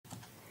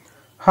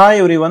Hi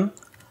everyone,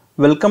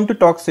 welcome to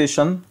talk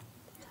session.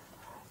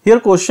 Here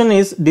question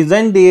is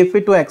design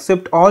DFA to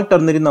accept all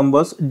ternary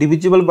numbers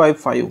divisible by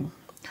 5.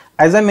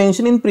 As I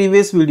mentioned in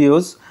previous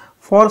videos,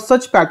 for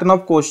such pattern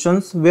of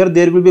questions where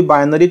there will be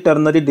binary,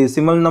 ternary,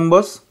 decimal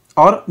numbers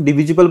or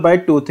divisible by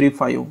 2, 3,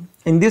 5.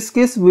 In this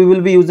case we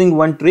will be using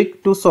one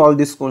trick to solve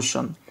this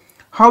question.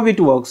 How it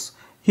works?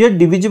 Here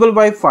divisible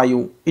by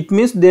 5, it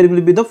means there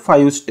will be the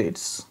 5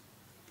 states.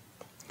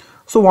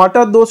 So what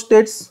are those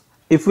states?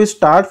 If we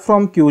start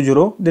from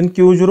Q0, then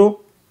Q0,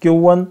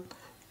 Q1,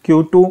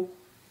 Q2,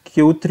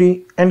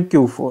 Q3 and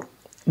Q4.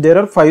 There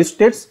are 5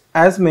 states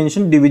as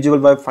mentioned divisible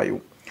by 5.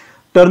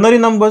 Ternary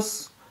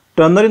numbers.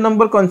 Ternary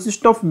number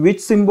consists of which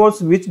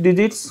symbols, which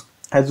digits?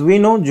 As we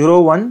know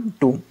 0, 1,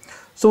 2.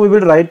 So we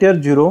will write here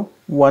 0,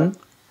 1,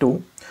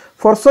 2.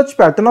 For such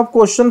pattern of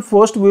question,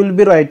 first we will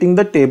be writing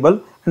the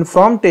table and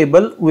from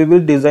table we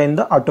will design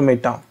the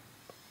automata.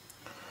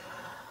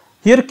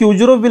 Here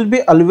Q0 will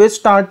be always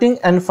starting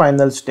and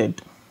final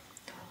state.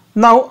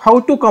 Now how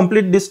to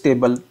complete this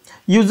table?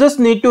 You just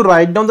need to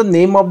write down the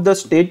name of the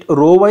state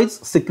row wise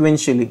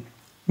sequentially.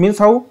 Means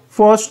how?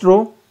 First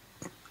row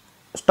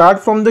start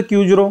from the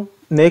Q0,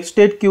 next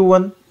state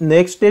Q1,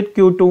 next state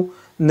Q2,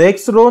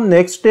 next row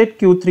next state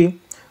Q3,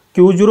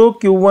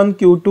 Q0, Q1,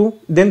 Q2,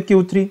 then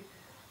Q3.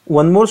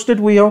 One more state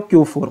we have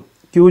Q4,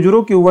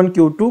 Q0, Q1,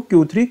 Q2,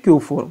 Q3,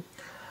 Q4.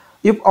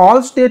 If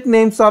all state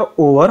names are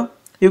over,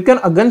 you can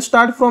again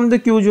start from the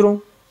Q0,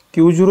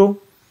 Q0,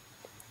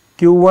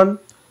 Q1,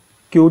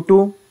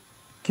 Q2,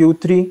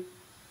 Q3,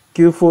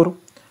 Q4.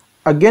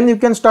 Again you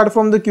can start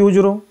from the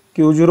Q0,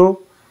 Q0,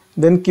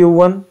 then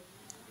Q1,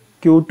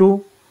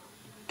 Q2,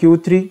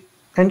 Q3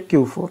 and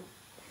Q4.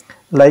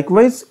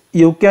 Likewise,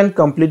 you can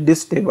complete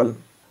this table.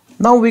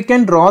 Now we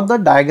can draw the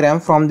diagram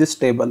from this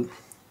table.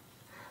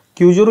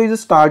 Q0 is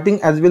starting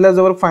as well as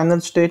our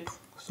final state.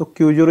 So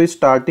Q0 is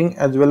starting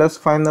as well as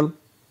final.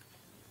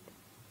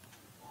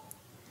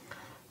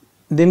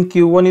 Then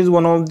Q1 is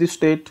one of the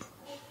state,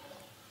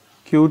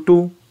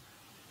 Q2,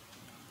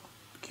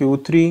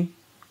 Q3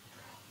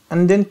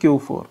 and then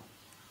Q4.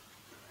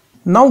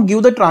 Now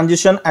give the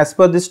transition as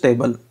per this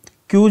table.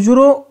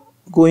 Q0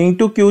 going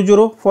to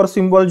Q0 for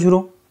symbol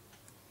 0,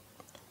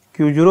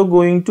 Q0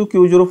 going to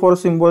Q0 for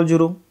symbol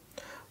 0,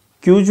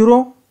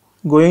 Q0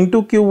 going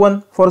to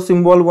Q1 for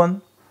symbol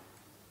 1,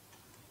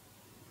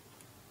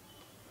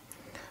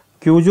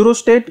 Q0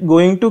 state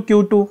going to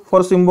Q2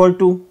 for symbol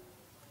 2.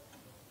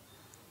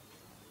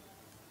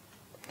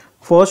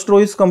 First row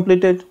is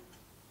completed.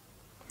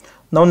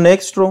 Now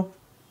next row,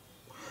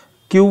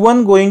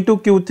 Q1 going to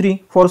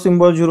Q3 for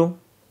symbol 0,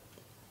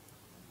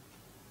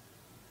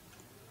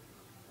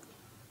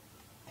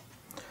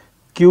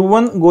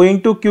 Q1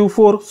 going to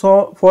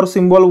Q4 for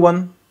symbol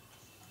 1,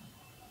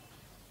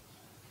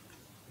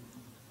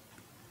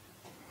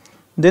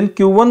 then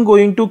Q1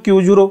 going to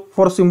Q0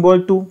 for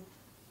symbol 2.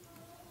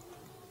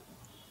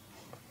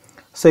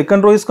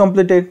 Second row is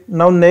completed.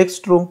 Now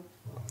next row,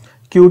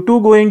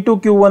 Q2 going to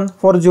Q1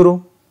 for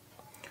 0,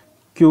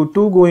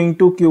 Q2 going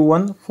to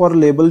Q1 for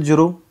label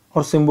 0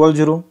 or symbol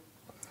 0,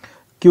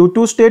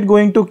 Q2 state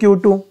going to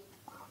Q2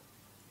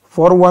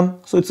 for 1,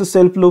 so it's a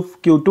self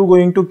loop, Q2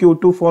 going to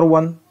Q2 for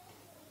 1,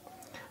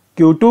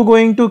 Q2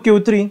 going to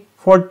Q3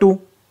 for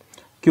 2,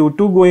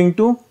 Q2 going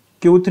to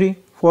Q3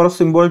 for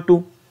symbol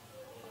 2.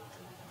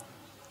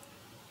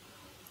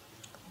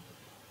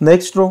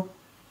 Next row,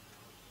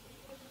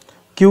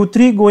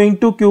 Q3 going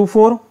to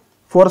Q4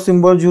 for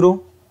symbol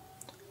 0,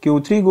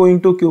 Q3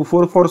 going to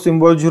Q4 for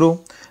symbol 0,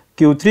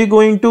 Q3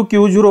 going to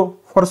Q0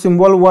 for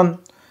symbol 1,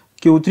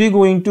 Q3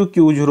 going to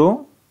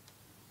Q0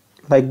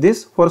 like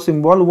this for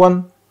symbol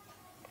 1.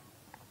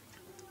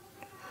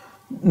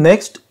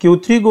 Next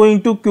Q3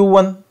 going to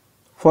Q1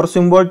 for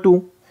symbol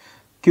 2,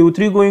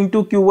 Q3 going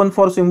to Q1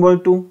 for symbol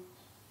 2.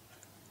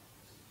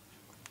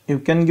 You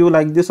can give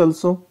like this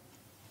also,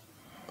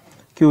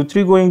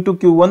 Q3 going to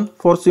Q1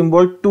 for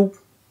symbol 2.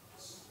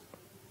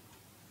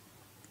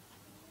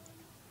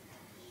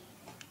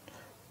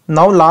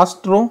 Now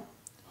last row,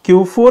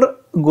 Q4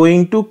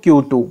 going to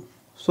Q2.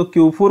 So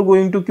Q4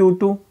 going to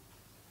Q2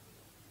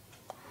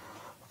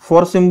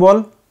 for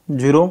symbol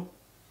 0.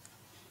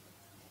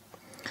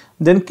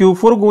 Then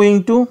Q4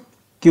 going to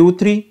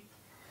Q3.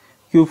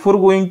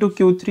 Q4 going to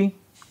Q3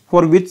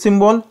 for which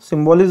symbol?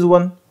 Symbol is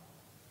 1.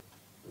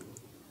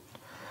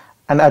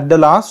 And at the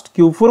last,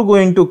 Q4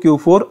 going to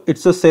Q4,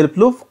 it's a self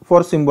loop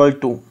for symbol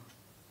 2.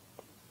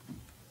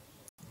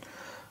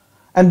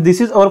 And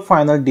this is our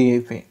final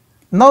DFA.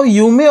 Now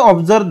you may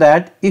observe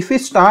that if we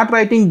start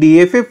writing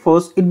DFA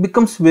first, it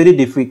becomes very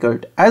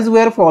difficult. As we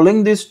are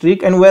following this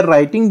trick and we are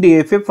writing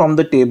DFA from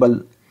the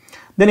table,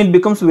 then it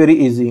becomes very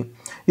easy.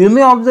 You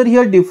may observe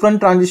here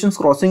different transitions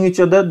crossing each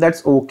other.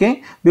 That's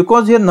okay,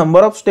 because here number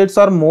of states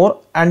are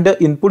more and the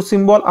input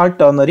symbol are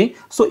ternary,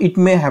 so it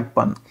may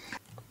happen.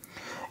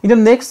 In the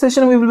next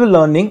session, we will be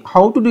learning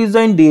how to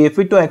design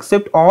DFA to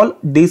accept all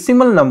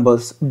decimal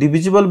numbers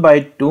divisible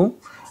by 2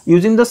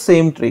 using the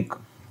same trick.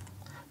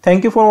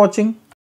 Thank you for watching.